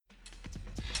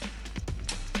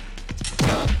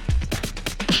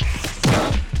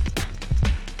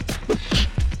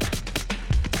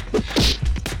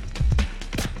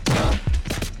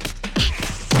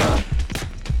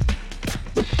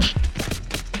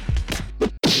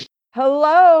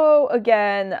Hello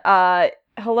again.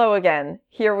 Hello again.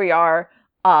 Here we are,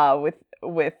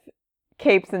 with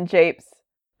Capes and Japes,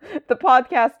 the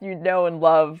podcast you know and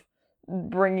love,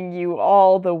 bringing you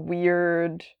all the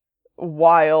weird,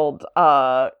 wild,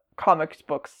 comics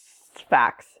books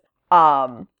facts.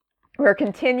 We're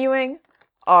continuing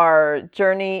our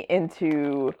journey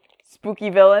into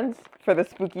spooky villains for the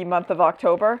spooky month of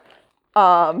October.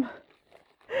 And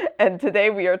today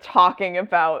we are talking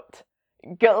about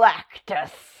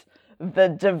Galactus, the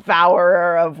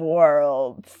Devourer of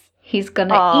Worlds. He's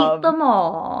gonna eat them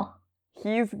all.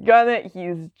 He's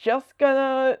just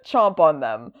gonna chomp on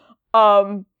them.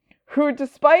 Who,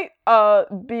 despite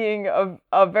being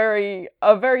a very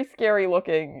scary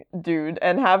looking dude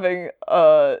and having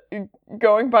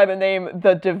going by the name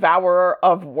the Devourer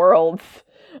of Worlds,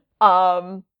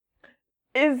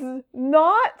 is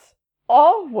not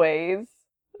always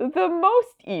the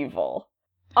most evil.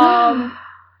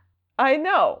 I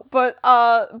know, but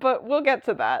we'll get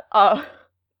to that.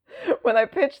 When I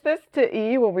pitched this to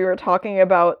E, when we were talking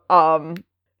about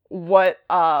what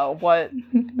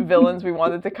villains we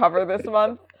wanted to cover this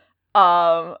month,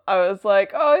 I was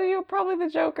like, oh, you're probably the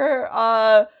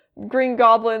Joker. Green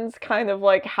Goblin's kind of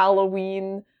like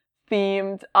Halloween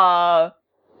themed.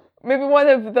 Maybe one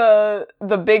of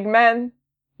the big men,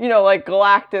 like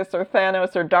Galactus or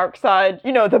Thanos or Darkseid.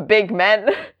 The big men.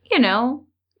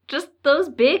 Just those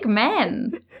big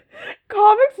men.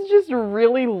 Comics just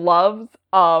really loves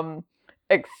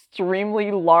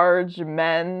extremely large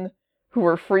men who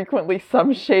are frequently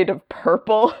some shade of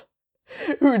purple,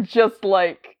 who just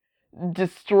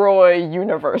destroy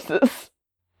universes.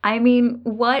 I mean,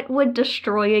 what would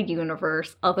destroy a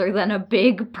universe other than a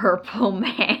big purple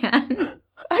man?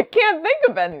 I can't think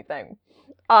of anything.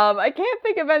 I can't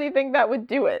think of anything that would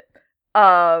do it.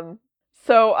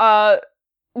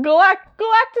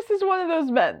 Galactus is one of those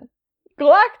men.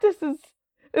 Galactus is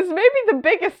maybe the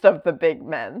biggest of the big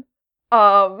men.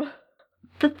 The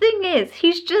thing is,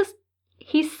 he's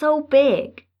so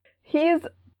big. He's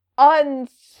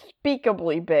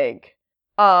unspeakably big.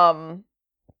 But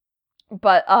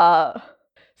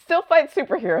still fights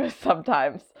superheroes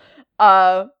sometimes.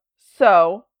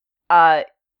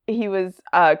 He was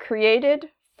created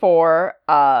for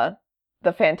the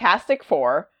Fantastic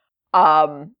Four,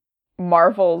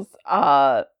 Marvel's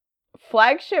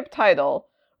flagship title,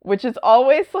 which is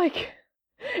always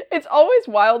it's always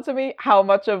wild to me how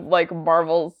much of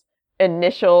Marvel's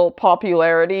initial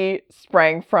popularity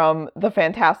sprang from the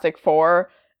Fantastic Four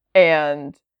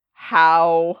and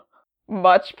how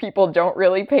much people don't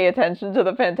really pay attention to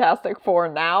the Fantastic Four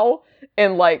now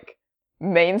in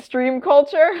mainstream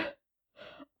culture.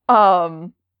 Yeah,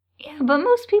 but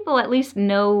most people at least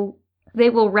know. They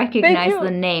will recognize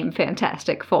the name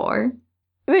Fantastic Four.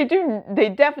 They do. They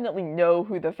definitely know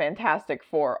who the Fantastic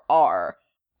Four are.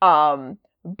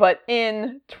 But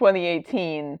in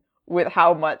 2018, with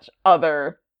how much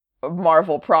other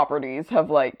Marvel properties have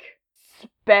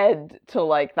sped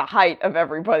to the height of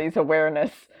everybody's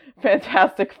awareness,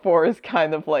 Fantastic Four is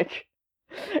kind of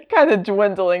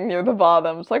dwindling near the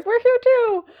bottom. It's we're here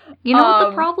too. You know what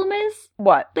the problem is?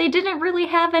 What? They didn't really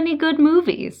have any good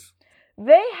movies.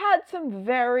 They had some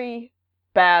very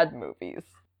bad movies.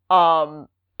 And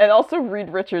also Reed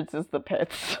Richards is the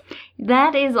Pits.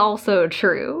 That is also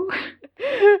true.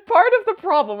 Part of the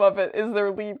problem of it is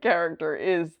their lead character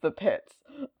is the Pits.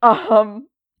 Galactus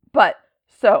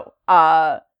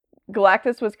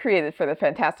was created for the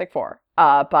Fantastic Four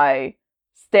by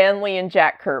Stan Lee and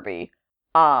Jack Kirby.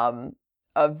 A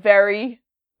very,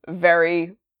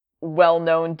 very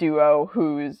well-known duo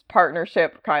whose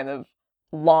partnership kind of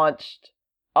launched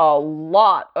a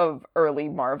lot of early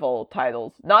Marvel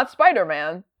titles. Not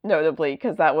Spider-Man, notably,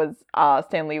 because that was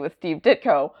Stan Lee with Steve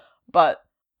Ditko, but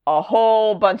a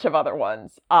whole bunch of other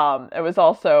ones. It was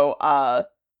also,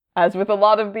 as with a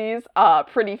lot of these,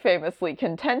 pretty famously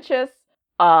contentious.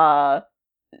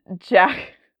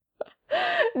 Jack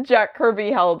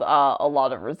Kirby held a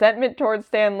lot of resentment towards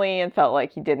Stan Lee and felt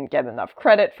like he didn't get enough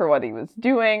credit for what he was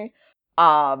doing.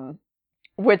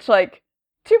 Which,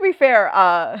 to be fair,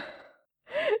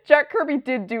 Jack Kirby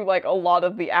did do, a lot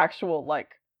of the actual,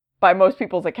 by most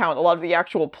people's account, a lot of the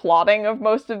actual plotting of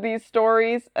most of these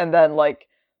stories, and then,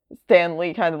 Stan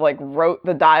Lee kind of, wrote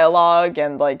the dialogue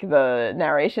and, the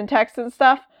narration text and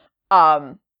stuff.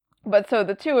 But so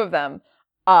the two of them,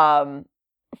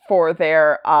 for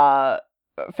their,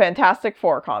 Fantastic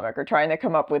Four comic, are trying to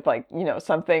come up with,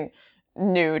 something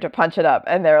new to punch it up,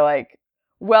 and they're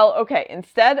well, okay,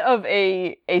 instead of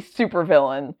a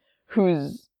supervillain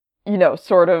who's,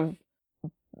 sort of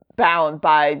bound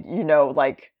by,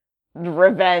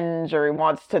 revenge or he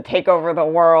wants to take over the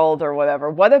world or whatever.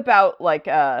 What about like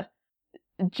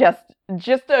just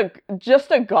just a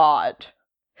god?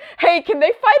 Hey, can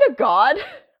they fight a god?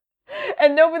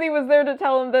 And nobody was there to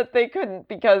tell him that they couldn't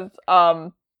because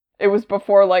it was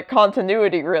before like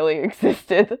continuity really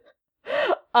existed.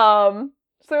 So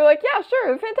they're like, yeah,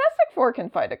 sure, the Fantastic Four can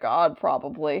fight a god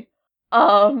probably.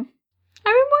 I mean,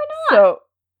 why not? So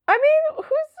I mean,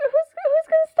 who's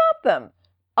gonna stop them?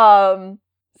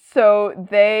 So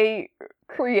they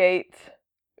create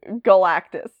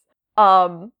Galactus.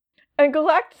 And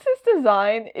Galactus'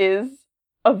 design is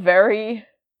a very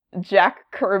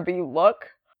Jack Kirby look.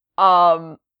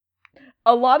 A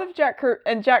lot of Jack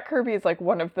Kirby is like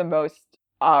one of the most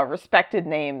respected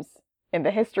names in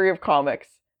the history of comics,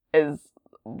 is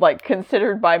like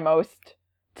considered by most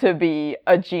to be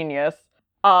a genius.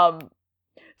 Some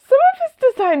of his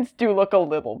designs do look a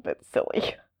little bit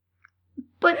silly.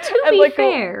 But to be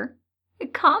fair,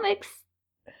 comics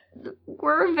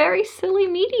were a very silly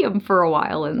medium for a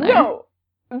while in there. No,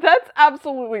 that's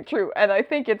absolutely true, and I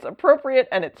think it's appropriate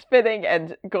and it's fitting,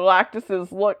 and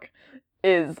Galactus's look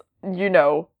is, you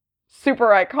know, super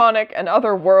iconic and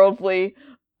otherworldly.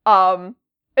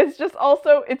 It's just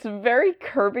also, it's very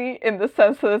Kirby in the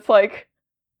sense that it's like,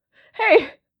 hey,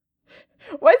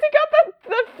 why's he got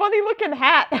that funny looking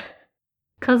hat?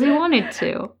 'Cause he wanted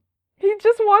to. He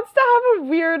just wants to have a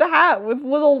weird hat with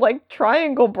little, like,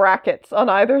 triangle brackets on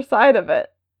either side of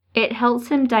it. It helps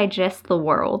him digest the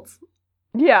world.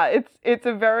 Yeah, it's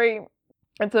a very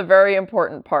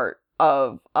important part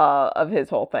of his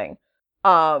whole thing.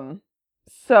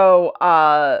 So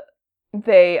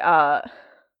they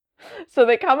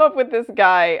come up with this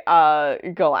guy,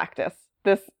 Galactus,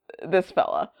 this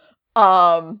fella.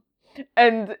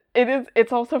 And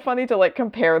it's also funny to like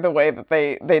compare the way that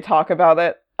they talk about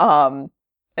it. And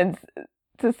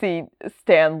to see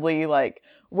Stan Lee like,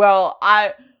 well,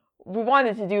 we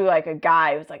wanted to do like a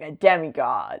guy who's like a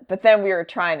demigod, but then we were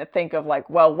trying to think of like,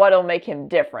 well, what'll make him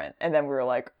different? And then we were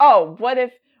like, oh, what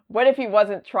if he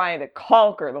wasn't trying to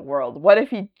conquer the world? What if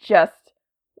he just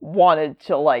wanted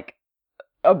to like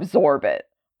absorb it?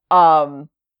 And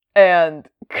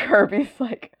Kirby's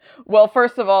like, well,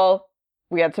 first of all,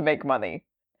 we had to make money.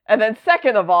 And then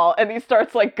second of all, and he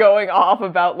starts like going off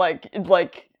about like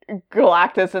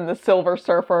Galactus and the Silver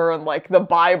Surfer and like the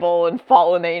Bible and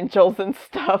fallen angels and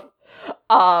stuff.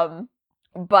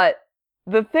 But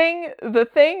the thing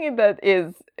that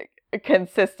is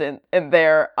consistent in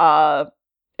their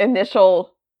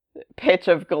initial pitch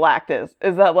of Galactus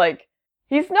is that like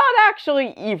he's not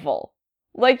actually evil.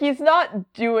 Like he's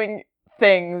not doing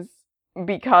things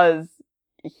because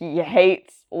he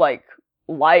hates like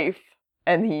life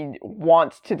and he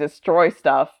wants to destroy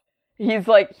stuff. He's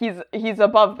like, he's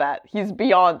above that. He's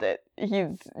beyond it.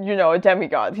 He's, you know, a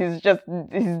demigod. He's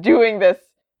doing this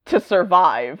to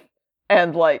survive.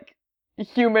 And like,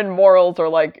 human morals are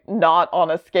like not on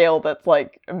a scale that's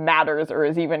like matters or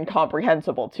is even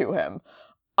comprehensible to him.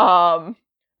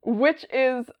 Which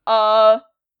is, a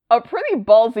pretty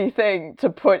ballsy thing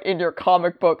to put in your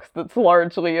comic books that's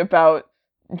largely about,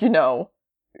 you know,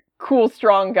 cool,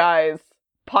 strong guys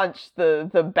punch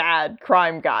the bad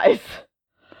crime guys.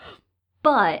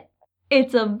 But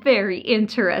it's a very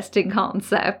interesting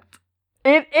concept.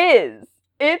 It is.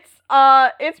 It's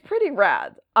pretty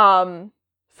rad.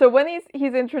 So when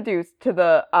he's introduced to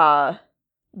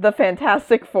the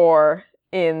Fantastic Four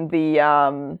in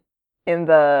the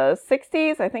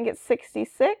 60s, I think it's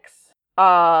 66.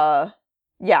 Yeah,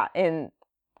 in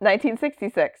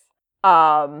 1966.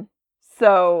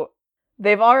 So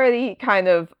they've already kind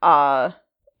of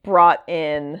brought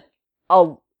in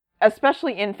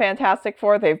especially in Fantastic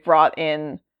Four, they've brought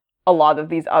in a lot of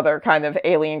these other kind of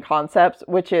alien concepts,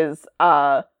 which is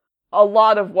a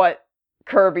lot of what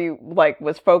Kirby like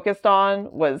was focused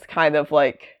on was kind of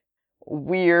like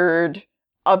weird,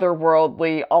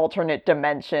 otherworldly, alternate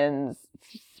dimensions,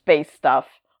 space stuff,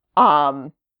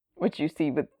 which you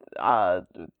see with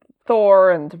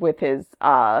Thor and with his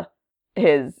stuff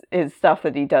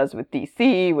that he does with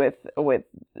DC, with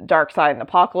Darkseid and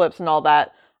Apocalypse and all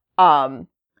that.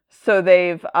 So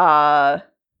they've brought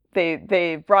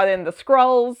in the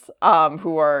Skrulls,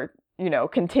 who are, you know,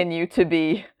 continue to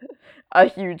be a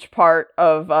huge part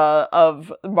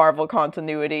of Marvel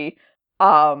continuity.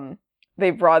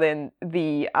 They brought in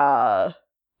the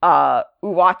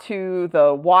Uatu,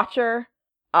 the Watcher,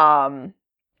 and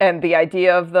the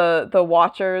idea of the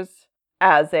Watchers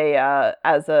as a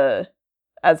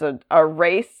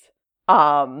race,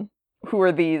 who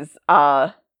are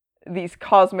these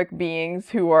cosmic beings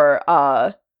who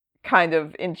are kind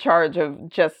of in charge of,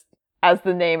 just as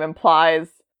the name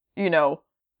implies, you know,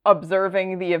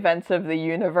 observing the events of the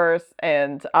universe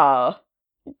and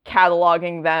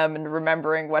cataloging them and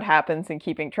remembering what happens and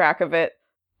keeping track of it.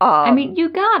 I mean, you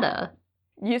gotta.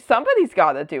 Somebody's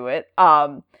gotta do it.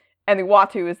 And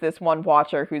Uatu is this one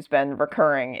watcher who's been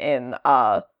recurring in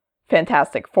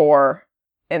Fantastic Four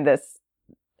at this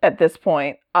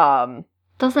point.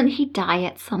 Doesn't he die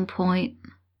at some point?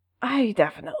 He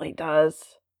definitely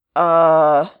does.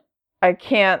 I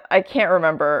can't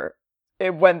remember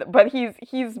when, but he's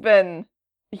done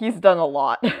a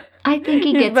lot. I think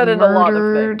he gets murdered. In a lot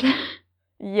of things.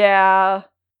 Yeah.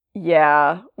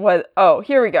 What? Oh,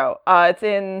 here we go. It's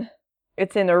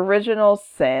in Original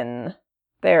Sin.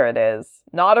 There it is.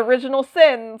 Not Original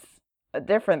Sins. A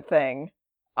different thing.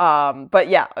 But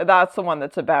yeah, that's the one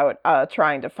that's about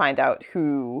trying to find out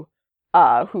who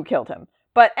killed him.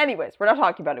 But anyways, we're not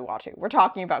talking about Uatu. We're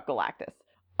talking about Galactus.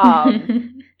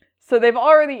 So they've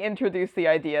already introduced the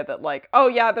idea that, like, oh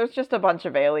yeah, there's just a bunch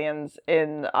of aliens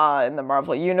in the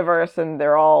Marvel Universe, and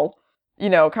they're all,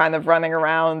 kind of running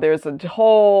around. There's a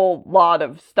whole lot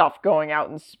of stuff going out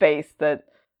in space that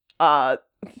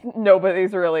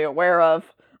nobody's really aware of.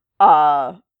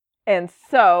 And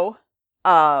so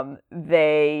it's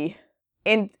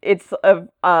a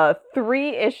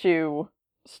 3-issue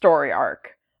story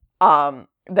arc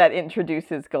that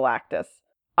introduces Galactus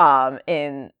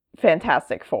in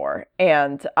Fantastic Four.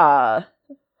 And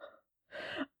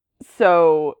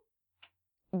so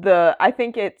Uatu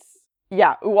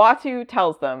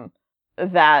tells the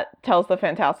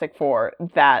Fantastic Four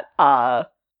that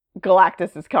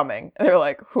Galactus is coming. And they're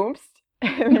like, whomst?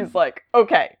 And he's like,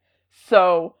 okay,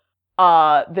 so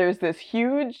there's this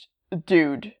huge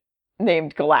dude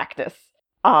named Galactus,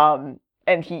 and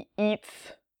he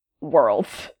eats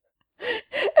worlds.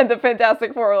 And the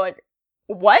Fantastic Four are like,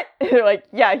 what? And they're like,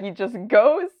 yeah, he just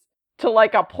goes to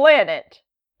like a planet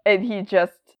and he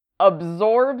just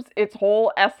absorbs its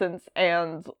whole essence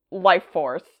and life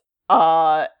force,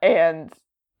 and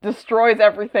destroys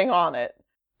everything on it.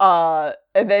 And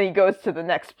then he goes to the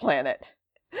next planet.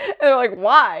 And they're like,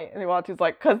 why? And Uatu's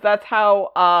like, cause that's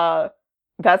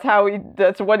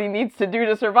what he needs to do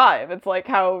to survive. It's like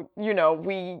how,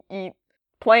 we eat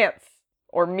plants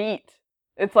or meat.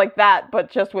 It's like that, but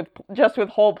just with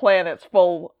whole planets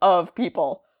full of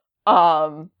people.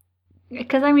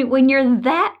 Because I mean, when you're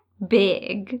that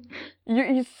big,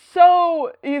 he's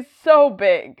so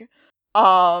big.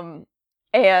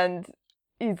 And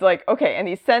he's like, okay, and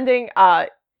he's sending.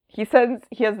 He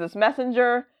has this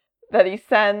messenger that he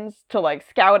sends to like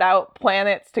scout out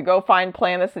planets, to go find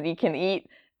planets that he can eat.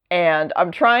 And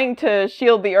I'm trying to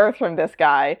shield the Earth from this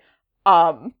guy,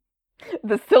 the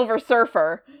Silver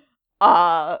Surfer.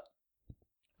 But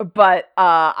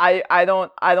I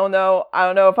don't know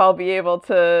if I'll be able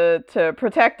to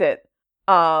protect it.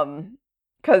 And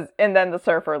then the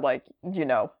Surfer, like,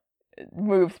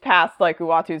 moves past like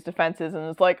Uatu's defenses and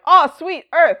is like, oh, sweet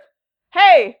Earth,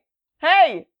 hey,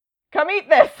 come eat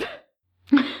this.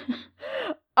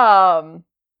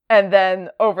 And then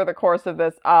over the course of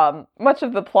this, much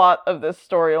of the plot of this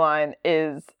storyline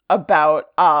is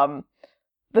about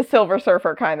the Silver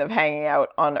Surfer kind of hanging out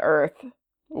on Earth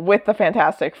with the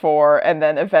Fantastic Four, and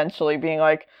then eventually being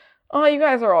like, oh, you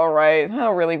guys are alright, I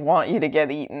don't really want you to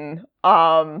get eaten.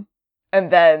 And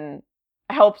then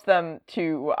helps them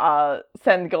to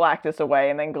send Galactus away,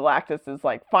 and then Galactus is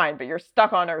like, fine, but you're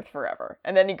stuck on Earth forever.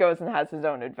 And then he goes and has his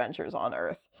own adventures on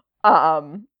Earth.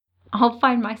 I'll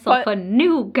find myself a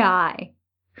new guy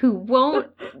who won't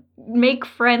make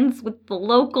friends with the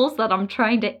locals that I'm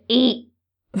trying to eat.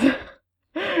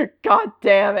 God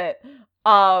damn it.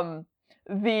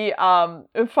 The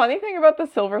funny thing about the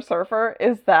Silver Surfer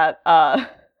is that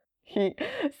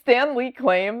Stan Lee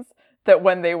claims that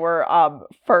when they were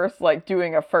first like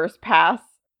doing a first pass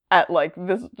at like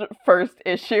this first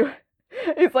issue,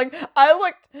 he's like, I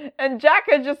looked and Jack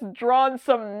had just drawn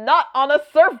some nut on a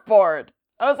surfboard.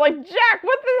 I was like, Jack,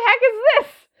 what the heck is this?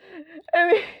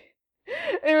 And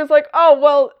he was like, oh,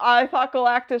 well, I thought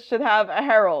Galactus should have a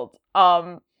herald.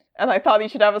 And I thought he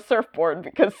should have a surfboard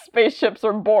because spaceships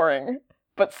are boring,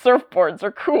 but surfboards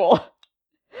are cool.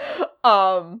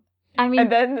 I mean,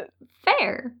 and then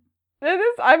fair. It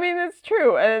is. I mean, it's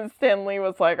true. And then Stan Lee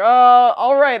was like, "Oh,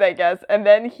 all right, I guess." And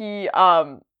then he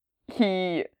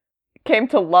came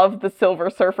to love the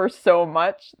Silver Surfer so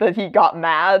much that he got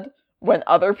mad when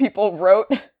other people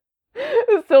wrote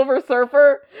the Silver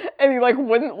Surfer, and he like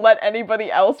wouldn't let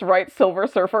anybody else write Silver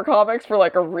Surfer comics for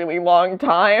like a really long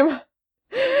time.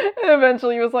 And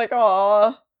eventually he was like,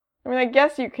 "Aw, I mean, I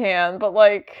guess you can, but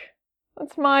like,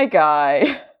 that's my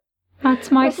guy. That's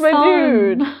my son. My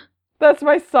dude. That's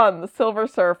my son, the Silver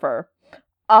Surfer."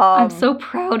 I'm so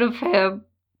proud of him.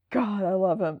 God, I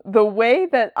love him. The way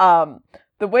that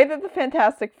the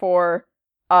Fantastic Four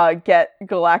get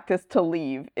Galactus to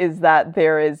leave is that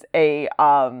there is a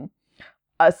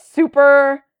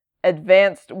super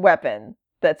advanced weapon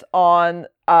that's on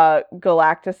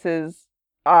Galactus's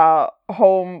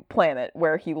home planet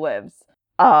where he lives,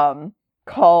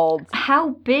 called... How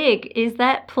big is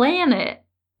that planet?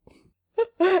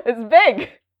 It's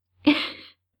big!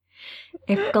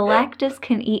 If Galactus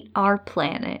can eat our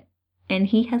planet, and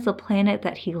he has a planet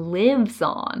that he lives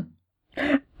on,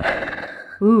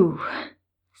 ooh,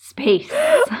 space.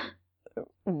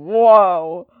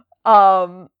 Whoa.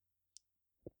 But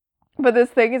this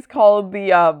thing is called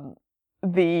the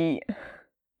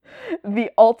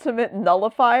ultimate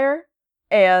nullifier,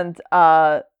 and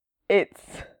it's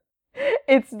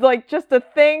like just a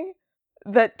thing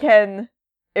that can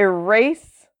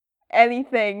erase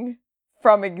anything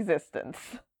from existence.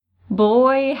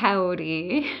 Boy,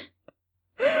 howdy.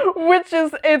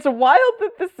 It's wild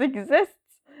that this exists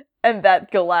and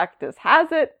that Galactus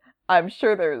has it. I'm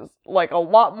sure there's like a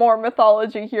lot more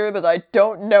mythology here that I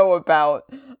don't know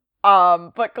about.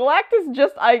 But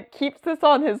Galactus keeps this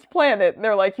on his planet, and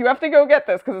they're like, you have to go get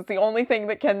this because it's the only thing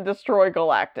that can destroy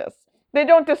Galactus. They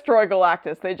don't destroy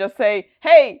Galactus. They just say,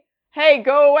 hey,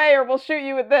 go away or we'll shoot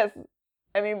you with this.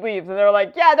 And he leaves, and they're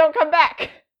like, yeah, don't come back.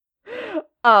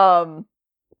 Because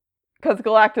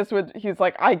Galactus he's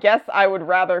like, I guess I would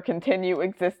rather continue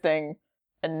existing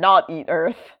and not eat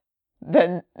Earth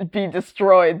than be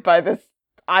destroyed by this,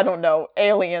 I don't know,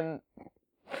 alien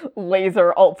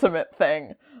laser ultimate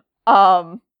thing.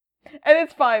 And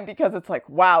it's fine because it's like,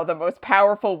 wow, the most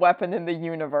powerful weapon in the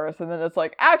universe. And then it's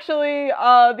like, actually,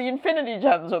 the Infinity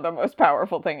Gems are the most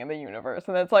powerful thing in the universe.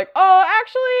 And it's like, oh,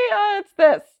 actually, it's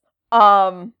this.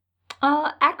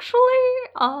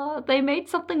 Actually, they made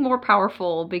something more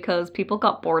powerful because people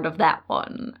got bored of that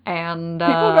one. And,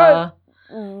 people got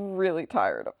really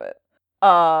tired of it.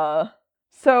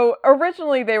 So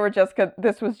originally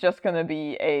this was just gonna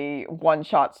be a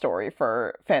one-shot story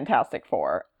for Fantastic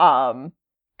Four.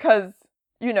 Cause,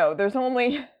 there's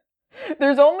only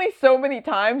so many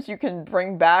times you can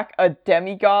bring back a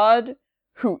demigod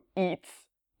who eats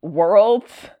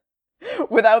worlds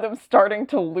without him starting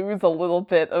to lose a little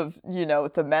bit of,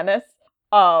 the menace.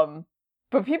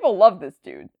 But people love this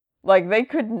dude. Like, they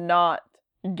could not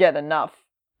get enough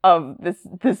of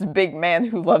this big man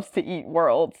who loves to eat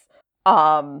worlds.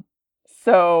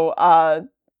 So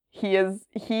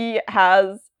he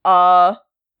has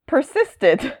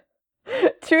persisted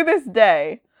to this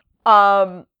day.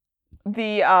 The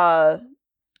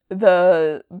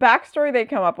backstory they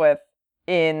come up with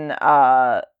in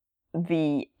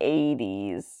the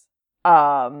 80s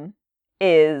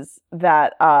is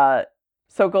that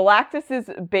so Galactus is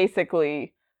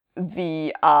basically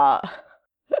the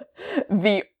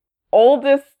the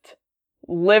oldest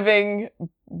living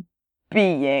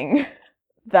being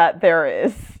that there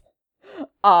is.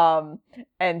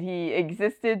 And he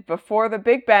existed before the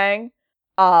Big Bang.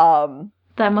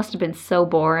 That must have been so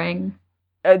boring.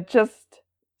 Just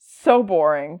so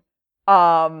boring.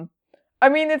 I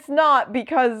mean, it's not,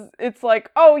 because it's like,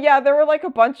 oh yeah, there were like a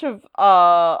bunch of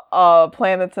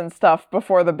planets and stuff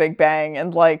before the Big Bang,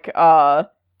 and like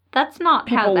that's not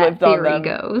how that theory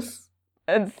goes.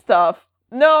 And stuff.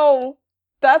 No,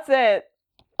 that's it.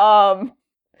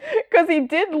 Because he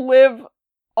did live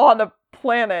on a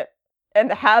planet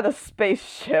and had a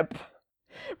spaceship,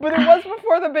 but it was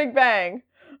before the Big Bang.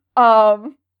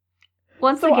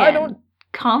 Once again,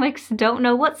 comics don't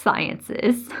know what science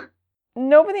is.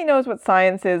 Nobody knows what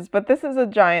science is, but this is a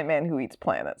giant man who eats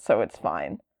planets, so it's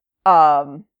fine.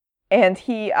 And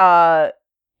he,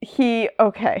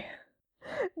 okay.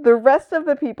 The rest of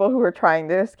the people who are trying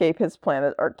to escape his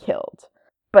planet are killed.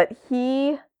 But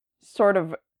he sort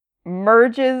of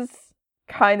merges,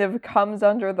 kind of comes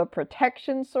under the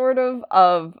protection, sort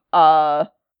of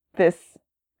this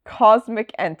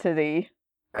cosmic entity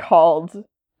called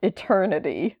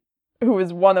Eternity, who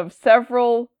is one of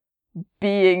several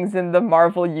beings in the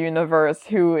Marvel Universe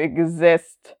who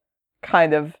exist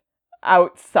kind of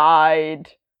outside,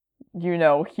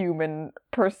 human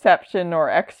perception or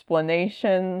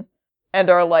explanation, and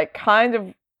are like kind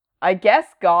of, I guess,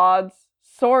 gods,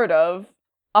 sort of.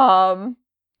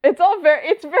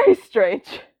 It's very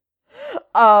strange.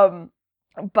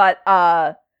 But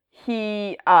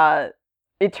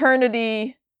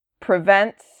Eternity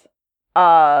prevents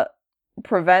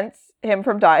him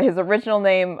from dying. His original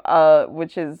name,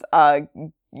 which is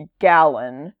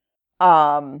Galan.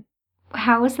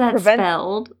 How is that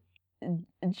spelled?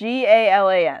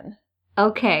 Galan.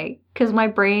 Okay, because my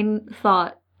brain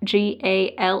thought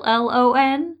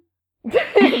Gallon.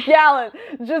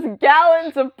 Just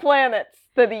gallons of planets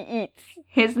that he eats.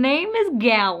 His name is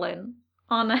Gallon.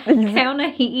 On account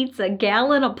of he eats a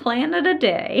gallon of planet a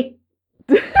day.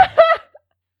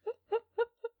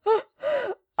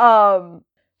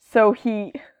 So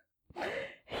he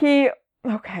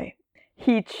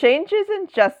changes and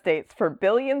gestates for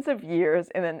billions of years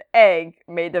in an egg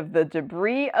made of the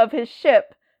debris of his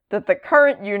ship that the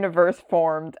current universe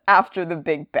formed after the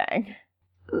Big Bang.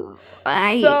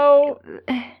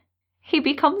 He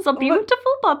becomes a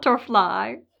beautiful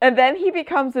butterfly. And then he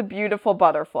becomes a beautiful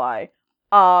butterfly.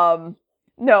 And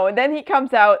then he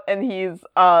comes out and he's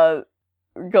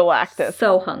Galactus.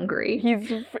 So hungry.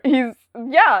 He's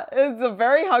a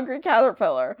very hungry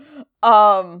caterpillar.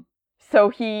 So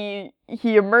he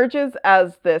emerges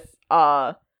as this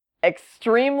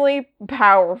extremely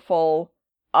powerful,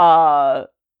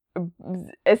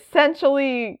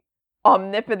 essentially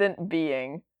omnipotent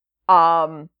being.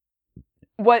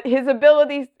 What his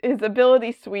ability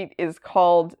suite is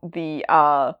called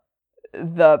the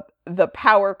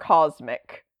power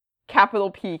cosmic,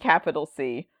 capital P, capital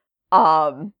C.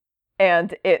 And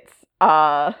it's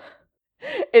kind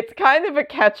of a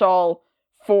catch-all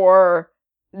for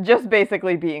just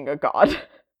basically being a god.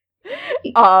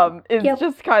 It's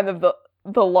just kind of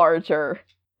the larger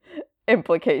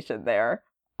implication there.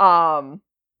 And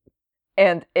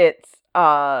it's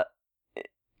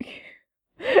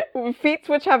feats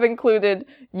which have included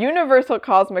universal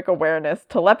cosmic awareness,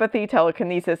 telepathy,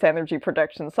 telekinesis, energy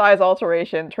projection, size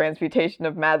alteration, transmutation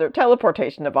of matter,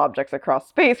 teleportation of objects across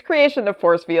space, creation of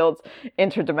force fields,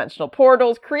 interdimensional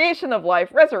portals, creation of life,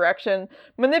 resurrection,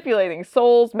 manipulating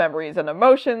souls, memories, and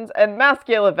emotions, and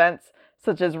mass-scale events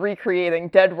such as recreating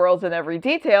dead worlds in every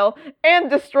detail,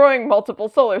 and destroying multiple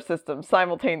solar systems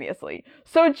simultaneously.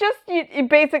 So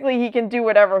basically he can do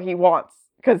whatever he wants.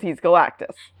 Because he's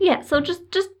Galactus. Yeah, so just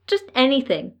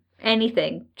anything.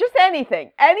 Anything. Just anything.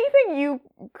 Anything you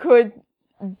could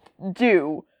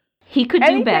do. He could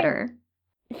do better.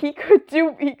 He could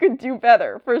do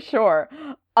better, for sure.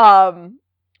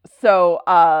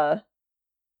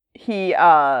 He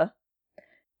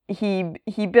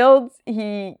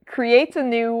creates a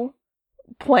new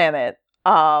planet,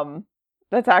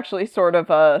 that's actually sort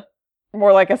of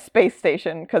more like a space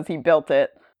station, because he built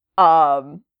it.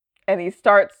 And he's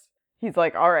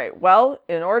like, all right, well,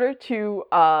 in order to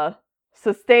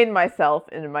sustain myself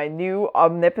in my new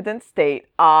omnipotent state,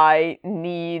 I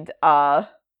need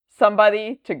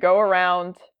somebody to go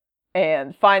around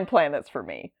and find planets for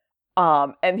me.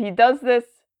 And he does this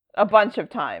a bunch of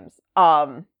times.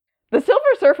 The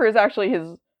Silver Surfer is actually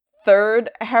his third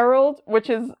herald, which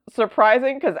is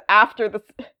surprising because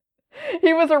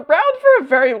he was around for a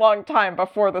very long time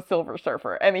before the Silver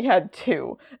Surfer, and he had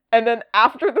 2. And then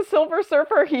after the Silver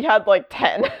Surfer, he had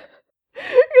 10.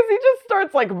 Because he just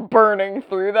starts burning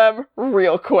through them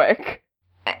real quick.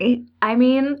 I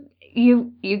mean,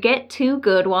 you get 2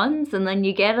 good ones, and then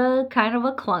you get a kind of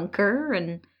a clunker,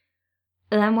 and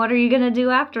then what are you gonna do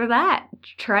after that?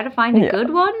 Try to find a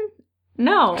good one?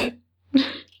 No.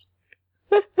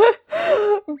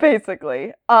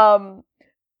 Basically. And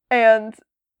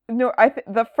no,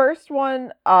 the first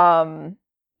one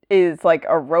is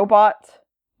a robot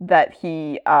that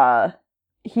he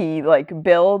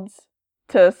builds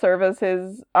to serve as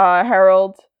his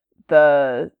herald.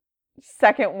 The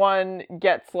second one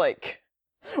gets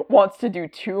wants to do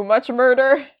too much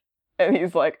murder, and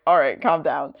he's like, all right, calm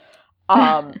down.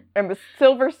 And the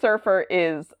Silver Surfer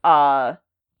is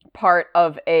part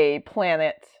of a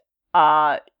planet.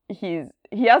 He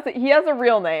has a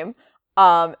real name.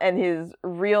 And his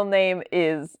real name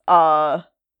is Norrin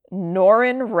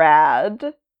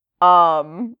Radd.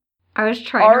 I was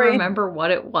trying to remember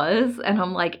what it was, and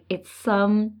I'm like, it's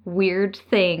some weird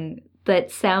thing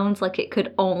that sounds like it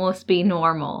could almost be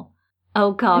normal.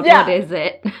 Oh god, What is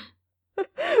it?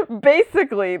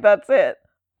 Basically, that's it.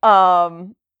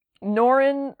 Norrin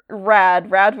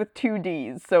Radd with 2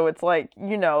 D's, so it's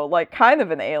kind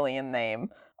of an alien name.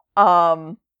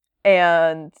 And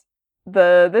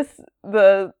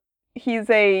he's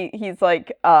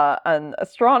an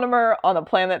astronomer on a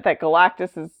planet that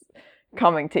Galactus is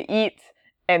coming to eat,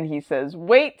 and he says,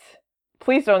 wait,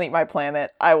 please don't eat my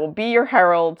planet. I will be your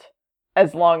herald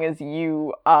as long as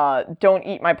you don't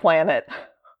eat my planet.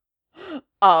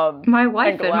 My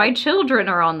wife and my children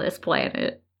are on this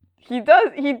planet. He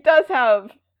has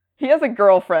a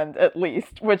girlfriend at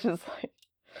least, which is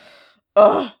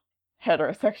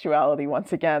heterosexuality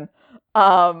once again.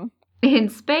 In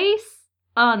space,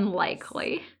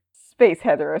 unlikely. Space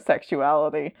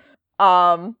heterosexuality.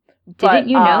 Didn't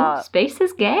you know? Space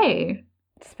is gay.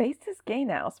 Space is gay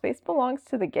now. Space belongs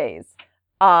to the gays.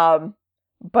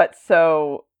 But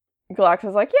so Galactus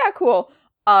is like, yeah, cool.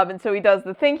 And so he does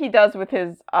the thing he does with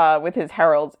his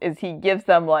heralds is he gives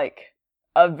them like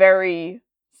a very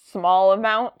small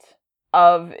amount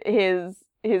of his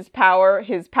power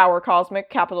cosmic,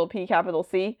 capital P, capital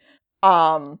C.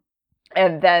 And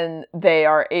then they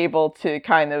are able to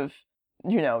kind of,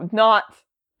 not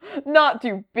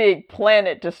do big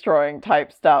planet destroying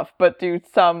type stuff, but do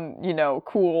some,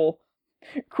 cool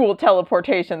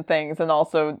teleportation things, and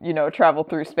also, travel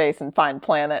through space and find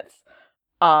planets.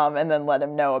 And then let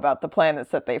him know about the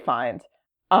planets that they find.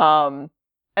 And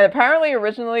apparently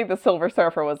originally the Silver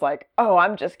Surfer was like, oh,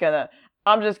 I'm just gonna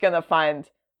find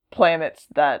planets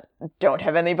that don't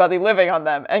have anybody living on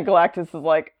them. And Galactus is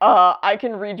like, I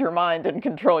can read your mind and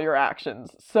control your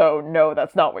actions. So no,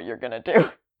 that's not what you're gonna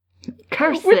do.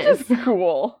 Curses. Which is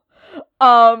cool.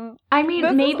 I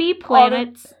mean, maybe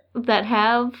planets that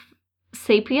have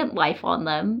sapient life on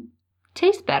them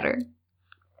taste better.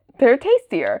 They're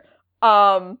tastier.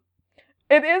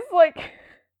 It is like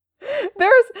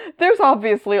there's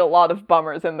obviously a lot of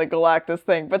bummers in the Galactus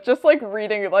thing, but just like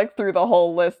reading like through the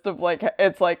whole list of like,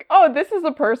 it's like, oh, this is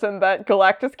a person that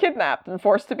Galactus kidnapped and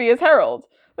forced to be his herald.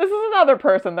 This is another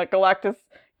person that Galactus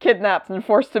kidnapped and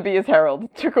forced to be his herald.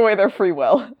 Took away their free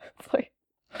will. It's like,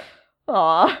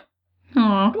 aww.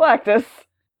 Galactus.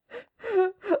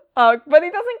 But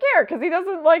he doesn't care, because he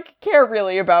doesn't like care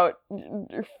really about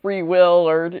free will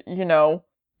or,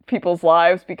 people's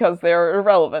lives, because they're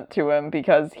irrelevant to him,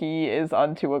 because he is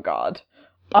unto a god.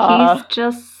 He's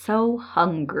just so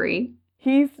hungry.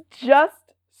 He's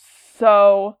just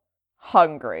so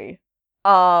hungry.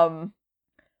 So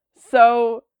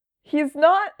he's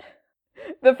not.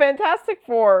 The Fantastic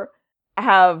Four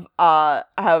have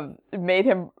made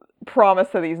him promise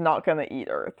that he's not gonna eat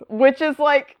Earth, which is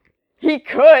like, he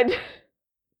could.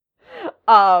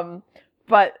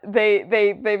 But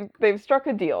they've struck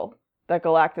a deal that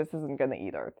Galactus isn't going to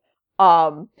eat Earth.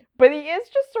 But he is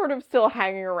just sort of still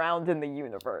hanging around in the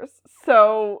universe.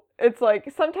 So it's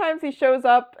like, sometimes he shows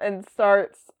up and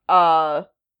starts,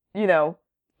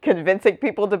 convincing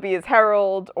people to be his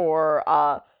herald, or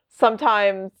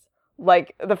sometimes,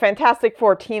 like, the Fantastic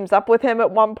Four teams up with him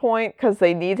at one point because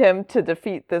they need him to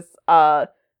defeat this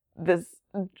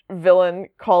villain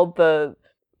called the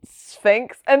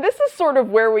Sphinx. And this is sort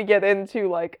of where we get into,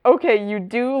 like, okay, you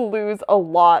do lose a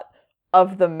lot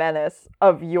of the menace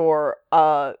of your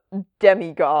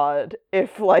demigod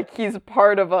if, like, he's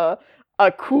part of a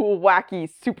cool, wacky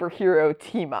superhero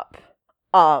team up,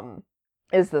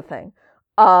 is the thing.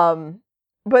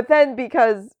 But then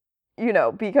because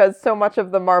so much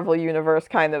of the Marvel universe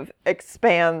kind of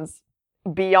expands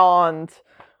beyond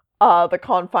the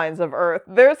confines of Earth,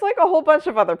 there's like a whole bunch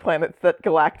of other planets that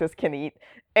Galactus can eat,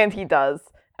 and he does.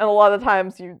 And a lot of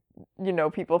times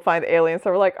people find aliens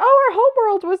that are like, oh, our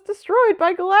homeworld was destroyed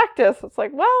by Galactus. It's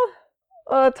like,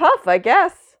 well, tough, I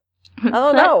guess. I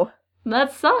don't know.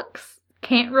 That sucks.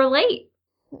 Can't relate.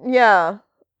 Yeah.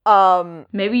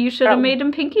 Maybe you should have made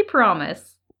him pinky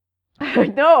promise.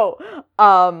 No.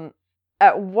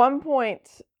 At one point,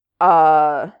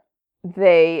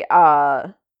 they,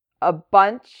 a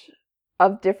bunch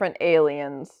of different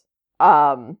aliens,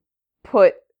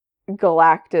 put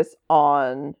Galactus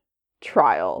on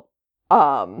trial,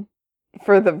 for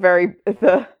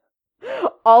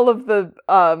all of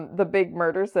the big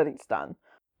murders that he's done.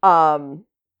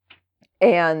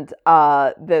 And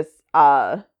this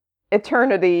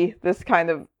Eternity, this kind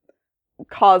of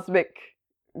cosmic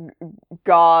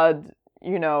god,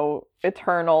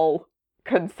 eternal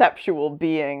conceptual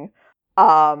being,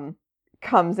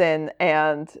 comes in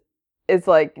and is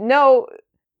like, no,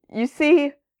 you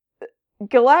see,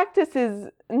 Galactus is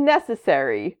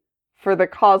necessary for the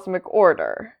cosmic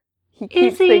order. He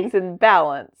keeps things in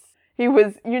balance. He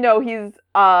was, he's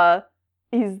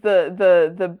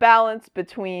the balance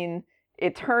between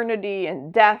eternity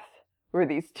and death, were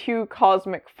these two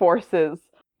cosmic forces.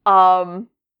 And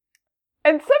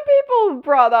some people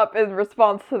brought up in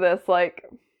response to this, like,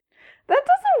 that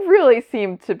doesn't really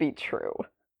seem to be true.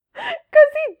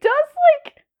 Because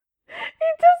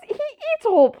he eats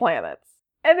whole planets.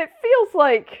 And it feels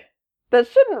like that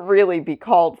shouldn't really be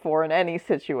called for in any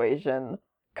situation.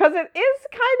 Because it is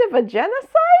kind of a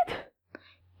genocide?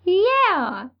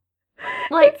 Yeah.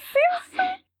 Like, it seems so...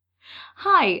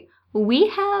 Hi, we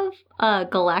have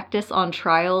Galactus on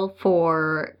trial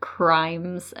for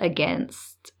crimes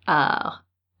against the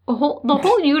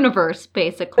whole universe,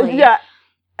 basically. Yeah.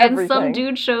 And everything. Some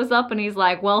dude shows up and he's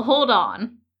like, well, hold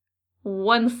on.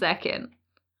 1 second.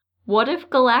 What if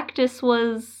Galactus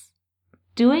was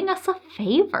doing us a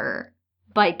favor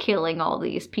by killing all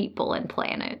these people and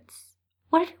planets?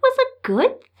 What if it was a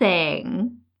good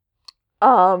thing?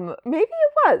 Maybe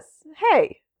it was.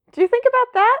 Hey, do you think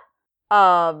about that?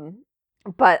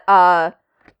 But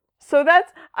so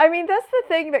that's the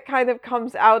thing that kind of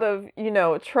comes out of,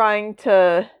 trying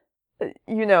to,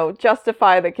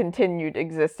 justify the continued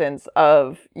existence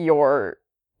of your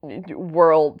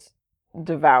world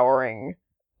devouring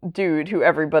dude who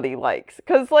everybody likes.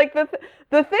 Because, like, the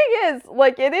thing is,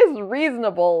 like, it is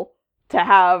reasonable to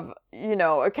have,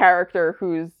 a character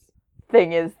whose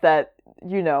thing is that,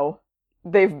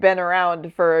 they've been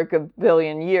around for a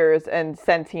billion years and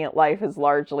sentient life is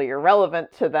largely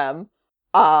irrelevant to them,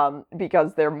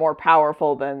 because they're more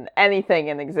powerful than anything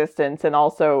in existence, and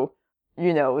also,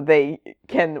 they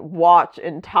can watch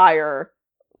entire,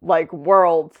 like,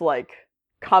 worlds, like,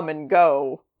 come and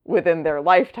go within their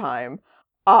lifetime.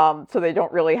 So they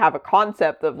don't really have a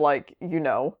concept of, like,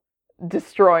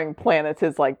 destroying planets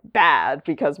is, like, bad,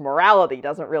 because morality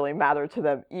doesn't really matter to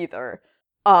them either.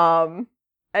 And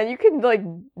you can, like,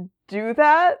 do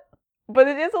that, but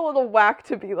it is a little whack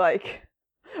to be like,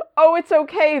 oh, it's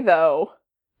okay, though,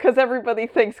 because everybody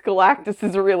thinks Galactus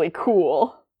is really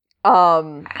cool.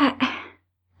 Comics,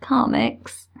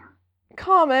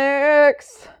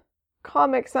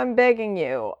 I'm begging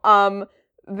you.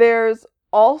 There's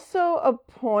also a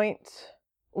point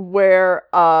where,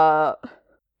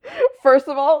 first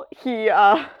of all, he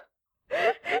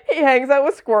hangs out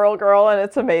with Squirrel Girl, and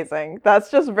it's amazing.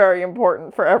 That's just very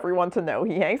important for everyone to know.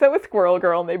 He hangs out with Squirrel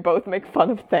Girl, and they both make fun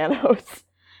of Thanos.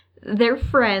 They're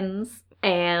friends,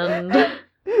 and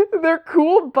they're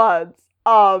cool buds.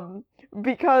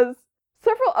 Because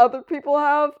several other people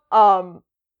have,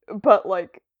 but,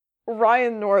 like,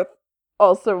 Ryan North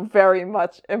also very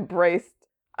much embraced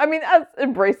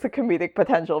the comedic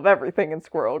potential of everything in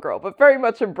Squirrel Girl, but very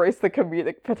much embraced the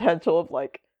comedic potential of,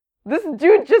 like, this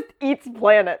dude just eats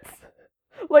planets.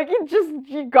 Like,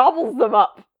 he gobbles them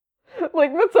up.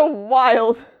 Like, that's a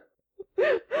wild...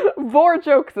 Vor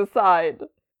jokes aside,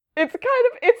 it's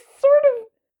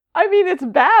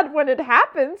bad when it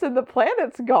happens and the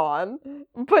planet's gone,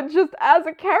 but just as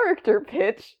a character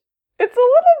pitch, it's a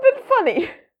little bit funny.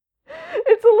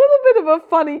 It's a little bit of a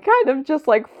funny kind of just,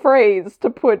 like, phrase to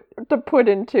put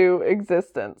into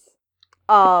existence.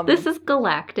 This is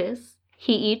Galactus.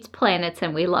 He eats planets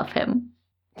and we love him.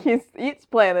 He eats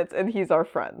planets and he's our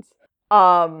friends.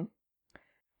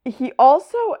 He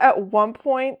also, at one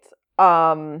point,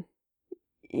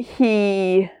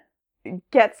 he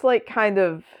gets, like, kind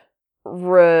of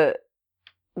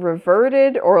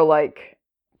reverted or, like,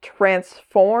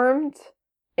 transformed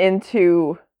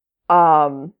into,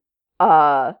 the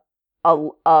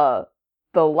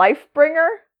Lifebringer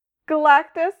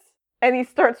Galactus, and he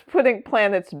starts putting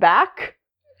planets back.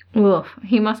 Ugh,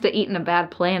 he must have eaten a bad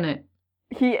planet.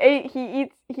 He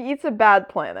eats a bad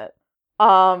planet.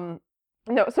 No,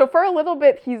 so for a little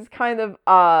bit he's kind of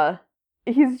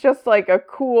he's just, like, a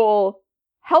cool,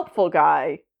 helpful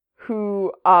guy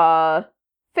who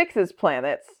fixes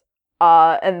planets.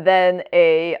 And then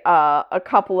a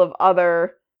couple of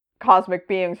other cosmic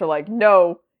beings are like,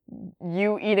 no,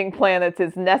 you eating planets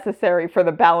is necessary for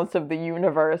the balance of the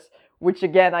universe, which,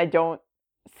 again, I don't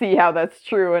see how that's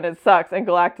true, and it sucks. And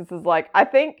Galactus is like, I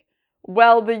think,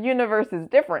 well, the universe is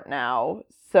different now,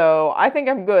 so I think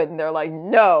I'm good. And they're like,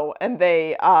 no, and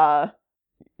they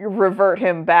revert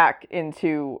him back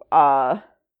into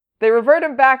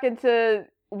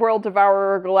World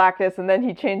Devourer Galactus, and then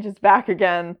he changes back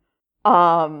again.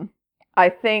 I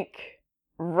think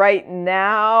right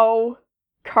now,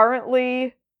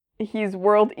 currently, he's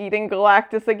World Eating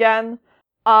Galactus again.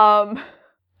 I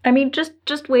mean,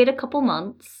 just wait a couple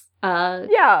months.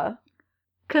 Yeah.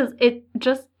 Because it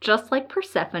just like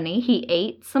Persephone, he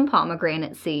ate some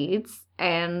pomegranate seeds,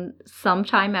 and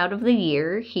sometime out of the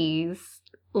year he's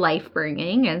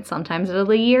life-bringing, and sometimes out of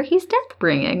the year he's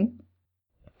death-bringing.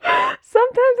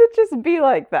 Sometimes it just be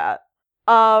like that.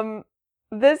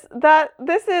 This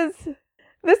is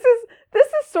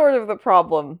sort of the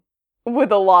problem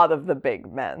with a lot of the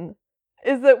big men,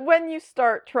 is that when you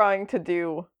start trying to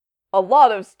do a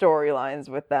lot of storylines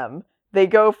with them, they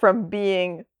go from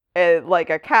being like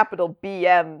a capital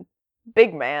BM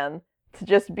big man to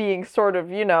just being sort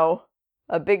of,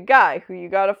 a big guy who you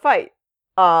gotta fight.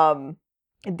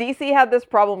 DC had this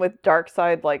problem with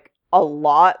Darkseid, like, a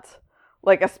lot,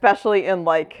 like, especially in,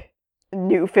 like,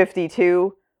 New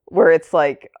 52, where it's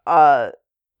like,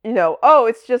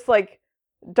 it's just like,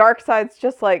 Darkseid's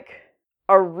just like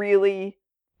a really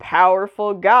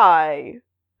powerful guy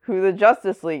who the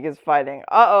Justice League is fighting.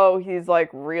 He's, like,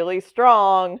 really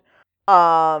strong,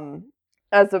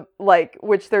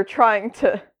 which they're trying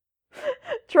to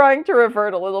trying to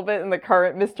revert a little bit in the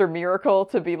current Mr. Miracle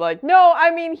to be like, no,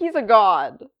 I mean, he's a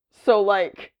god. So,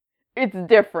 like, it's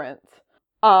different.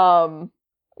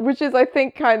 Which is, I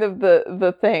think, kind of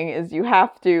the thing, is you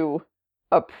have to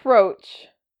approach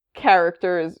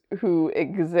characters who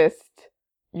exist,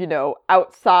 you know,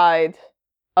 outside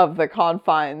of the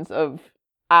confines of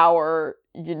our,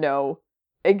 you know,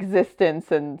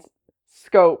 existence and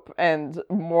scope and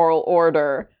moral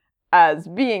order as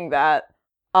being that.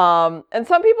 And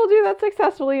some people do that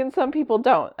successfully and some people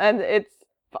don't. And it's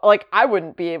like, I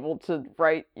wouldn't be able to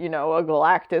write, you know, a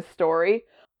Galactus story.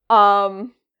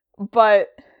 But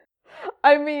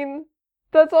I mean,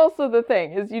 that's also the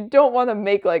thing, is you don't want to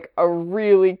make like a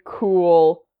really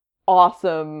cool,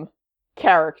 awesome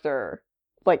character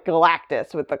like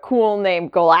Galactus with the cool name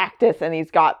Galactus, and he's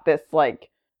got this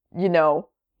like, you know,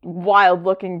 wild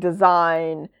looking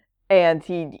design, and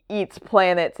he eats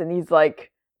planets, and he's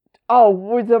like, oh,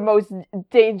 we're the most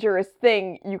dangerous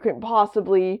thing you can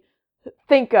possibly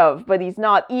think of, but he's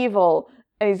not evil,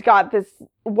 and he's got this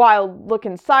wild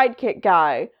looking sidekick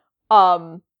guy,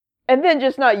 and then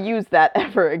just not use that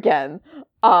ever again.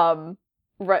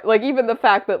 Right, like, even the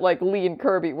fact that, like, Lee and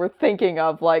Kirby were thinking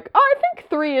of, like, oh, I think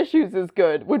 3 issues is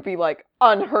good, would be, like,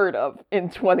 unheard of in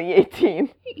 2018.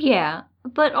 Yeah,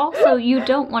 but also you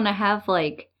don't want to have,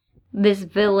 like, this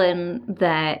villain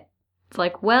that it's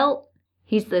like, well,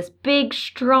 he's this big,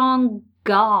 strong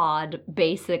god,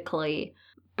 basically,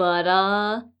 but,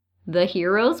 the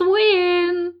heroes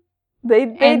win! They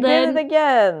did it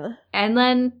again! And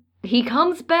then he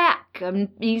comes back, and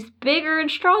he's bigger and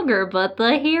stronger, but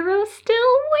the heroes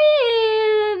still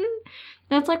win!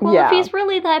 And it's like, well, if he's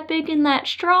really that big and that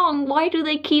strong, why do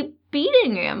they keep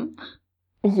beating him?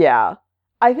 Yeah.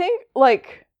 I think,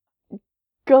 like,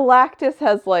 Galactus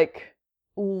has, like,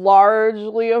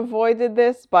 largely avoided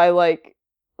this by, like,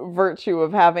 virtue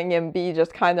of having him be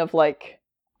just kind of, like,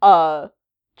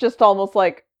 just almost,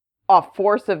 like, a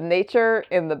force of nature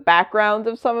in the background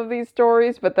of some of these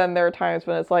stories, but then there are times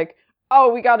when it's like,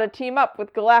 oh, we gotta team up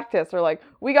with Galactus, or like,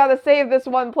 we gotta save this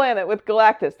one planet with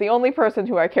Galactus. The only person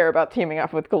who I care about teaming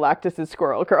up with Galactus is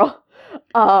Squirrel Girl,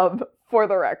 for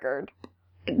the record.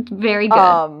 Very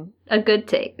good. A good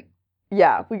take.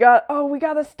 Yeah, we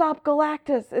gotta stop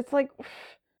Galactus. It's like,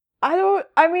 I don't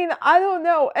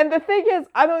know. And the thing is,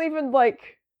 I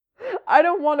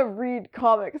don't want to read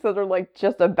comics that are, like,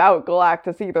 just about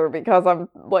Galactus either, because I'm,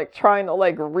 like, trying to,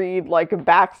 like, read, like, a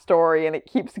backstory, and it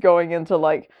keeps going into,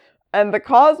 like, and the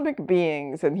cosmic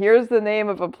beings, and here's the name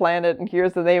of a planet, and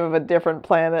here's the name of a different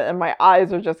planet, and my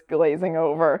eyes are just glazing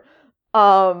over.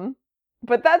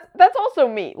 But that's also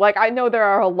me. Like, I know there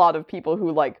are a lot of people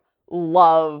who, like,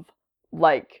 love,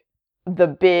 like, the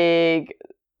big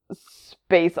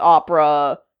space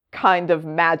opera kind of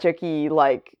magic-y,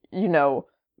 like, you know,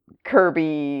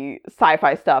 Kirby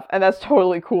sci-fi stuff, and that's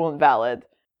totally cool and valid.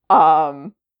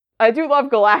 I do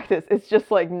love Galactus. It's just,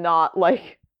 like, not,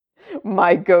 like,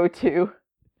 my go-to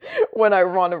when I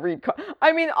want to read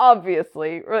I mean,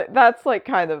 obviously, right, that's, like,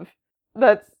 kind of,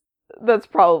 that's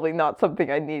probably not something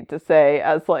I need to say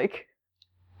as, like,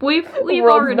 we've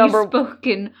already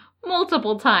spoken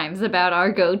multiple times about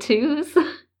our go-tos.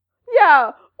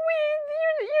 Yeah,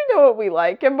 you know what we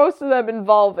like, and most of them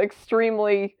involve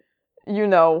extremely, you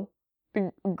know,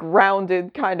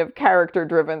 grounded kind of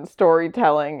character-driven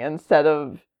storytelling instead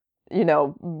of, you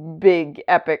know, big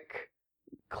epic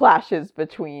clashes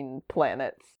between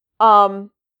planets.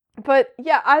 But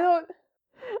yeah, I don't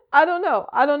know.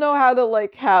 I don't know how to,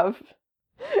 like, have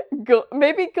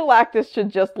maybe Galactus should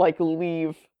just, like,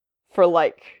 leave for,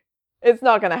 like, it's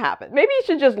not gonna happen. Maybe he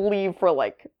should just leave for,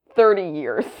 like, 30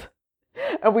 years.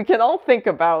 And we can all think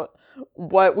about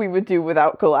what we would do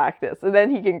without Galactus. And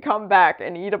then he can come back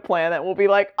and eat a planet. We'll be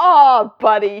like, oh,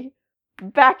 buddy,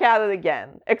 back at it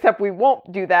again. Except we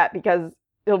won't do that because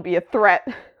it'll be a threat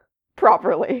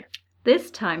properly.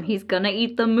 This time he's gonna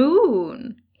eat the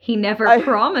moon. He never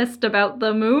promised about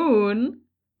the moon.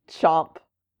 Chomp.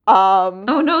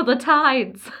 Oh no, the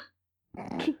tides.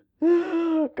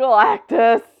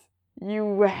 Galactus,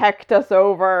 you hecked us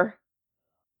over.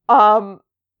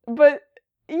 But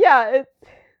yeah,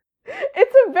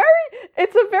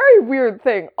 it's a very weird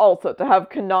thing also to have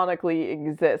canonically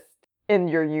exist in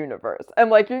your universe. And,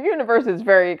 like, your universe is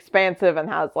very expansive and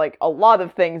has, like, a lot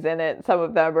of things in it. Some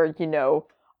of them are, you know,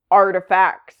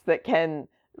 artifacts that can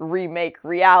remake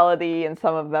reality, and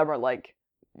some of them are, like,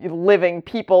 living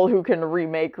people who can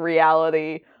remake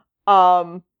reality.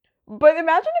 But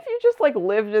imagine if you just, like,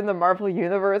 lived in the Marvel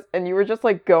Universe and you were just,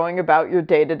 like, going about your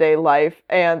day-to-day life,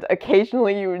 and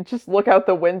occasionally you would just look out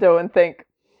the window and think,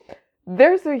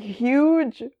 there's a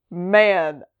huge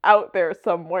man out there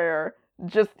somewhere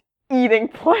just eating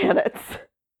planets.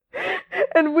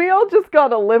 And we all just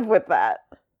gotta live with that.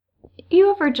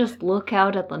 You ever just look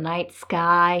out at the night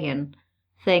sky and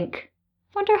think,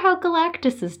 wonder how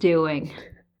Galactus is doing?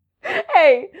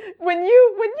 Hey, when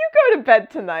you go to bed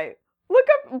tonight, look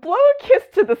up, blow a kiss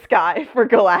to the sky for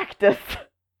Galactus.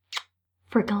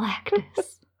 For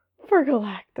Galactus. For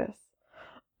Galactus.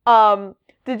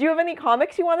 Did you have any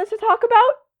comics you wanted to talk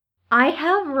about? I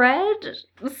have read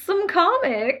some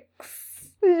comics.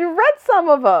 You read some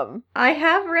of them. I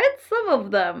have read some of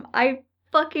them. I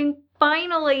fucking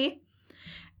finally...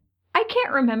 I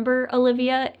can't remember,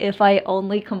 Olivia, if I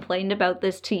only complained about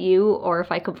this to you or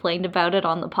if I complained about it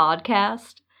on the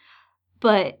podcast,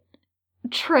 but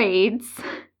trades.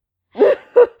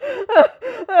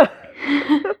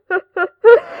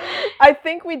 I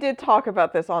think we did talk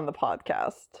about this on the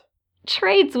podcast.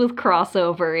 Trades with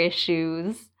crossover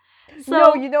issues. So,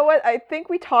 no, you know what? I think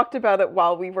we talked about it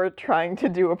while we were trying to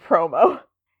do a promo.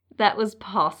 That was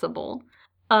possible.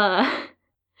 But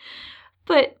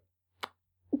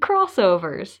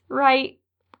crossovers, right?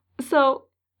 So,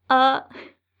 I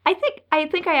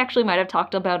think I actually might have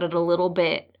talked about it a little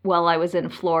bit while I was in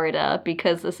Florida,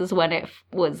 because this is when it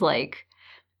was like,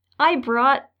 I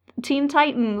brought Teen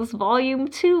Titans Volume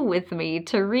 2 with me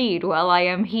to read while I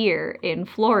am here in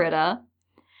Florida.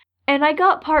 And I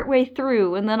got partway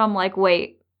through, and then I'm like,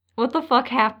 wait, what the fuck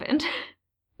happened?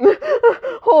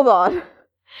 Hold on.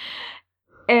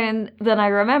 And then I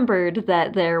remembered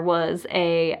that there was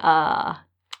a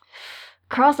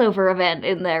crossover event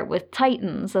in there with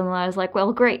Titans, and I was like,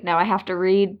 well, great, now I have to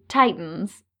read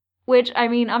Titans. Which, I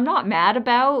mean, I'm not mad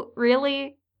about,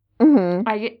 really. Mm-hmm.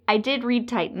 I did read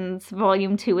Titans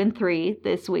Volume 2 and 3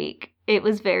 this week. It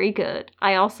was very good.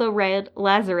 I also read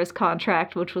Lazarus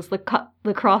Contract, which was the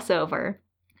crossover.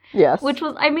 Yes. Which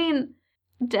was, I mean,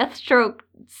 Deathstroke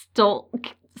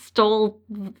stole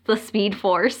the Speed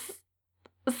Force.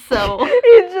 So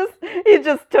he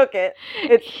just took it.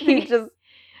 He just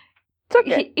took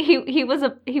it. He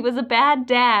was a bad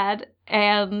dad,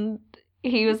 and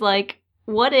he was like,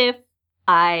 what if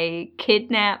I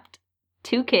kidnapped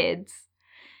 2 kids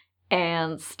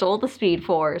and stole the Speed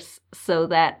Force so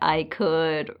that I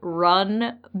could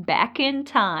run back in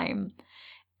time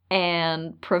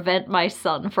and prevent my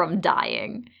son from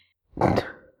dying?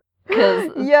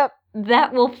 Because yep,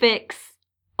 that will fix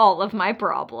all of my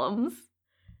problems.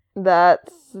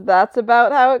 That's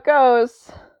about how it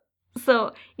goes.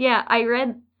 So, yeah, I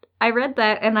read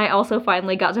that, and I also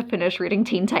finally got to finish reading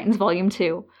Teen Titans Volume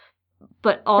 2.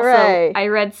 But also, Hooray. I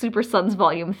read Super Sons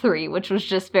Volume 3, which was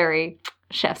just very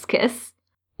chef's kiss.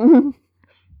 God,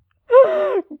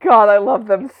 I love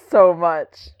them so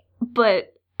much.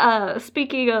 But,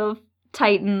 speaking of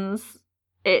Titans,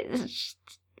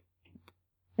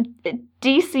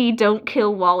 DC Don't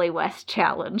Kill Wally West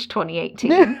Challenge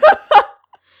 2018.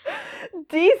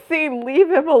 DC, leave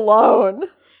him alone.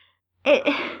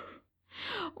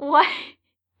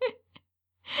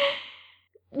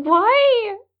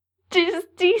 Why does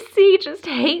DC just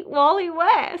hate Wally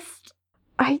West?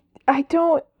 I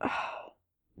don't...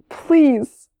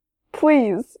 Please.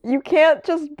 You can't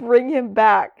just bring him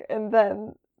back and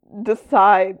then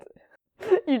decide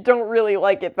you don't really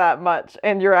like it that much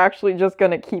and you're actually just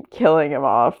gonna keep killing him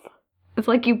off. It's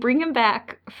like you bring him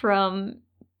back from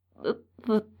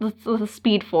the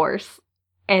Speed Force,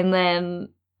 and then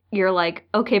you're like,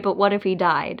 okay, but what if he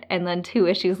died? And then 2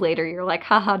 issues later, you're like,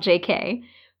 haha, JK.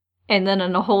 And then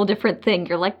in a whole different thing,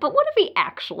 you're like, but what if he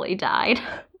actually died?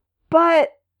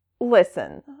 But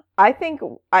listen, I think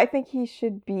he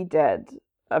should be dead.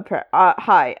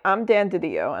 Hi, I'm Dan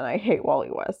DiDio, and I hate Wally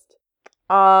West.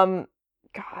 God,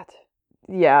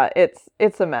 yeah,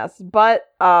 it's a mess. But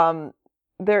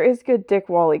there is good Dick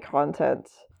Wally content.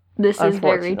 This is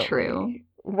very true.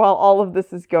 While all of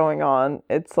this is going on,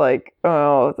 it's like,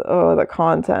 oh, the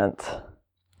content.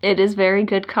 It is very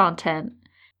good content.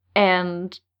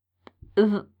 And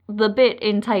the bit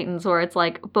in Titans where it's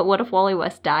like, but what if Wally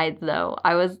West died, though?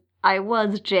 I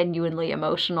was genuinely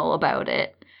emotional about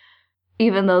it.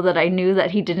 Even though that I knew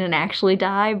that he didn't actually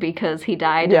die because he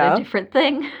died in a different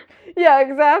thing. Yeah,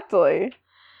 exactly.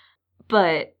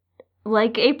 But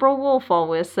like April Wolf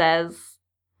always says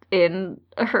in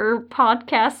her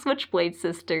podcast Switchblade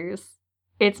Sisters,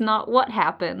 it's not what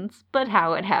happens, but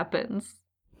how it happens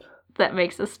that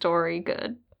makes a story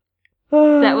good.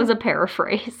 That was a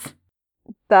paraphrase.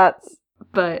 That's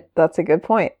a good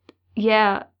point.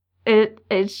 Yeah,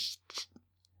 it's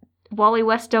Wally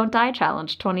West Don't Die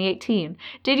Challenge 2018.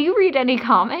 Did you read any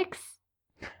comics?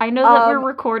 I know that we're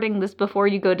recording this before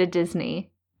you go to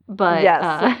Disney, But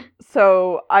yes.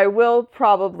 So I will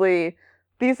probably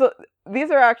these are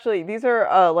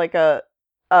like a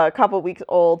couple weeks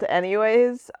old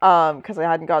anyways, because I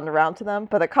hadn't gotten around to them.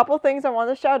 But a couple things I want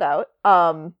to shout out.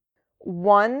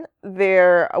 One,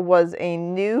 there was a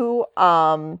new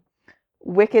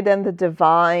Wicked and the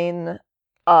Divine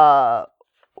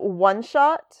one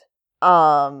shot,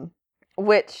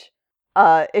 which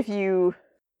if you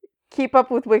keep up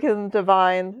with Wicked and the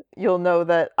Divine, you'll know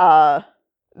that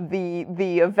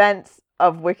the events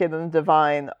of Wicked and the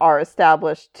Divine are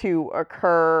established to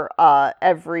occur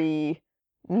every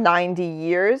 90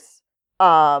 years.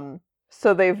 So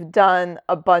they've done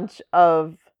a bunch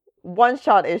of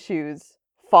one-shot issues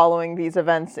following these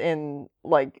events in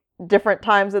like different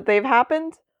times that they've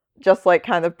happened, just like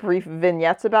kind of brief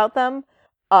vignettes about them.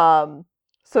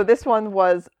 So this one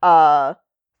was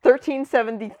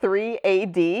 1373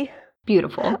 AD.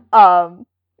 Beautiful.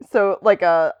 So like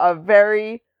a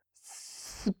very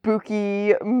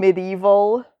spooky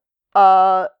medieval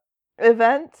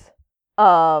event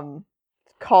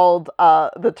called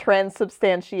the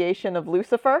Transubstantiation of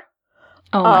Lucifer.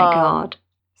 Oh my god.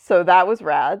 So that was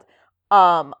rad.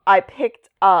 I picked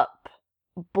up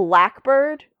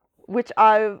Blackbird, which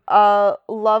I've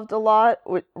loved a lot,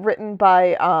 written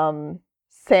by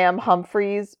Sam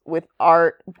Humphries with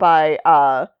art by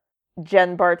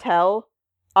Jen Bartel.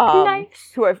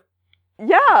 Nice. Who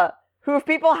if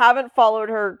people haven't followed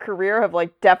her career have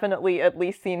like definitely at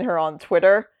least seen her on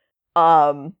Twitter,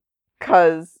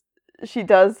 cause she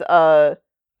does a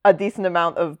decent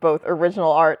amount of both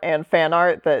original art and fan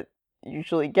art that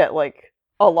usually get like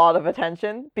a lot of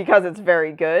attention because it's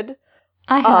very good.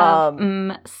 I have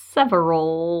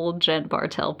several Jen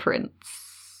Bartel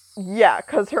prints. Yeah,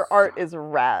 cause her art is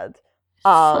rad.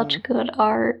 Such good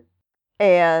art.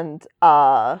 And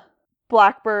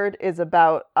Blackbird is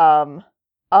about a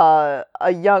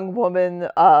young woman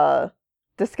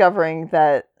discovering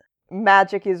that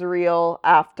magic is real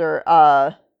after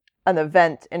an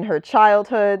event in her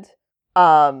childhood,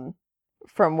 from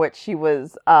which she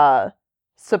was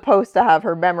supposed to have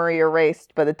her memory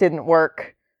erased, but it didn't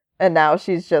work, and now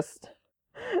she's just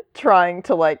trying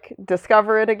to like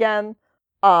discover it again.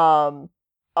 A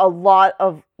lot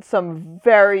of some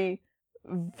very,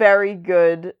 very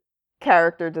good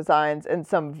character designs and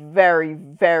some very,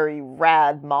 very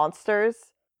rad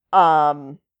monsters.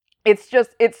 It's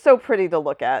so pretty to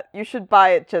look at. You should buy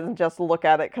it just look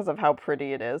at it because of how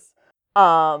pretty it is.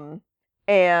 And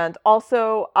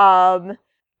also,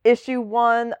 issue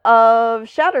 1 of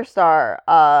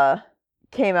Shatterstar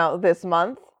came out this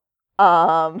month.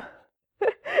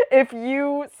 If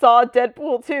you saw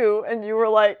Deadpool 2 and you were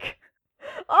like,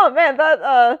 oh man,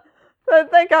 that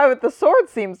guy with the sword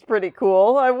seems pretty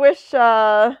cool. I wish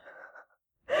all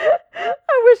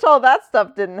that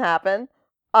stuff didn't happen.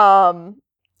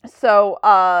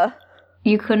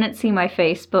 You couldn't see my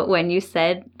face, but when you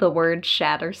said the word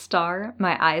Shatterstar,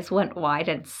 my eyes went wide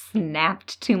and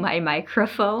snapped to my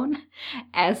microphone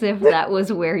as if that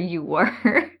was where you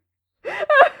were.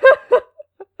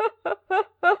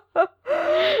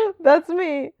 That's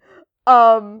me.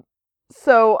 So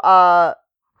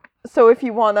if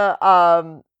you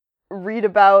wanna read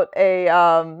about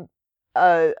a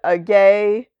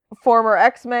gay former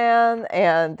X-Man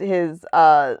and his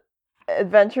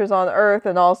adventures on Earth,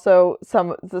 and also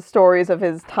some of the stories of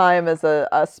his time as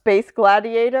a space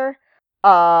gladiator,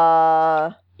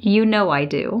 you know I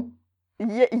do.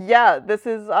 Yeah, this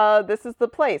is the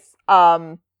place.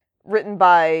 Written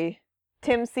by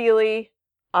Tim Seeley,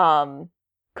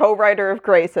 co-writer of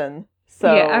Grayson.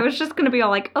 So yeah, I was just gonna be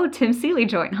all like, "Oh, Tim Seeley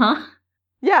joint, huh?"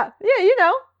 Yeah, you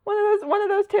know, one of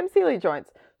those Tim Seeley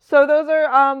joints. So those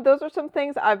are some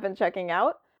things I've been checking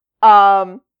out.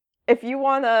 If you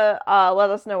wanna let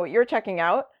us know what you're checking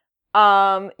out,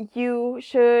 you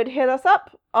should hit us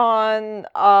up on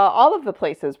all of the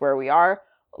places where we are,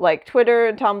 like Twitter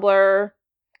and Tumblr,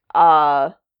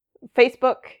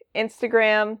 Facebook,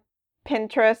 Instagram,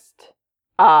 Pinterest.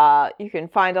 You can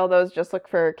find all those. Just look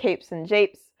for Capes and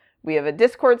Japes. We have a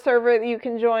Discord server that you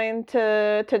can join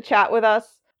to chat with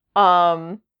us.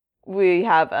 We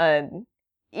have an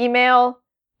email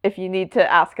if you need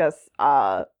to ask us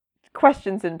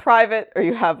questions in private, or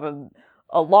you have a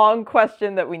long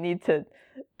question that we need to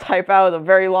type out a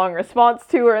very long response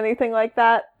to or anything like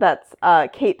that. That's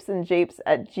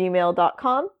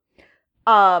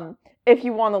capesandjapes@gmail.com. If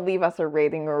you want to leave us a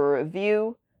rating or a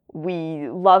review, we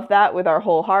love that with our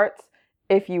whole hearts.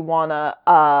 If you want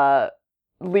to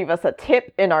leave us a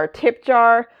tip in our tip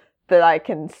jar that I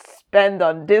can spend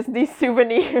on Disney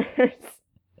souvenirs.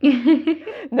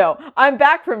 No, I'm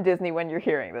back from Disney when you're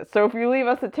hearing this. So if you leave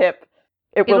us a tip,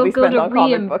 it will It'll be go spent to on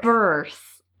comic books. reimburse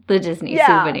the Disney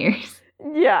Yeah. souvenirs.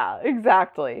 Yeah,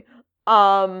 exactly.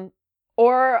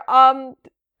 Or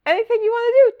anything you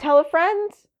want to do. Tell a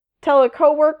friend, tell a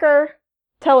coworker,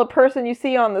 tell a person you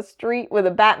see on the street with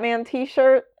a Batman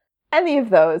t-shirt. Any of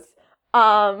those.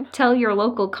 Tell your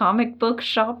local comic book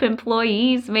shop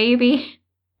employees, maybe.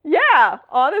 Yeah,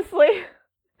 honestly.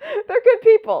 They're good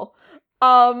people.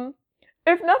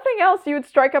 If nothing else, you would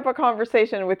strike up a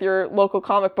conversation with your local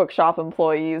comic book shop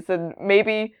employees and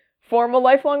maybe form a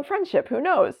lifelong friendship. Who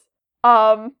knows?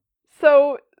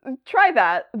 So try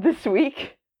that this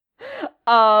week.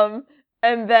 And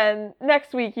then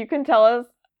next week you can tell us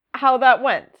how that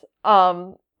went.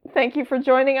 Thank you for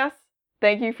joining us.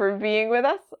 Thank you for being with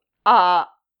us. I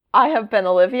have been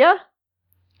Olivia.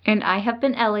 And I have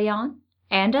been Elion.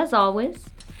 And as always,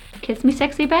 kiss me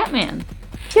sexy Batman.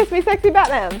 Kiss me sexy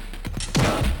Batman.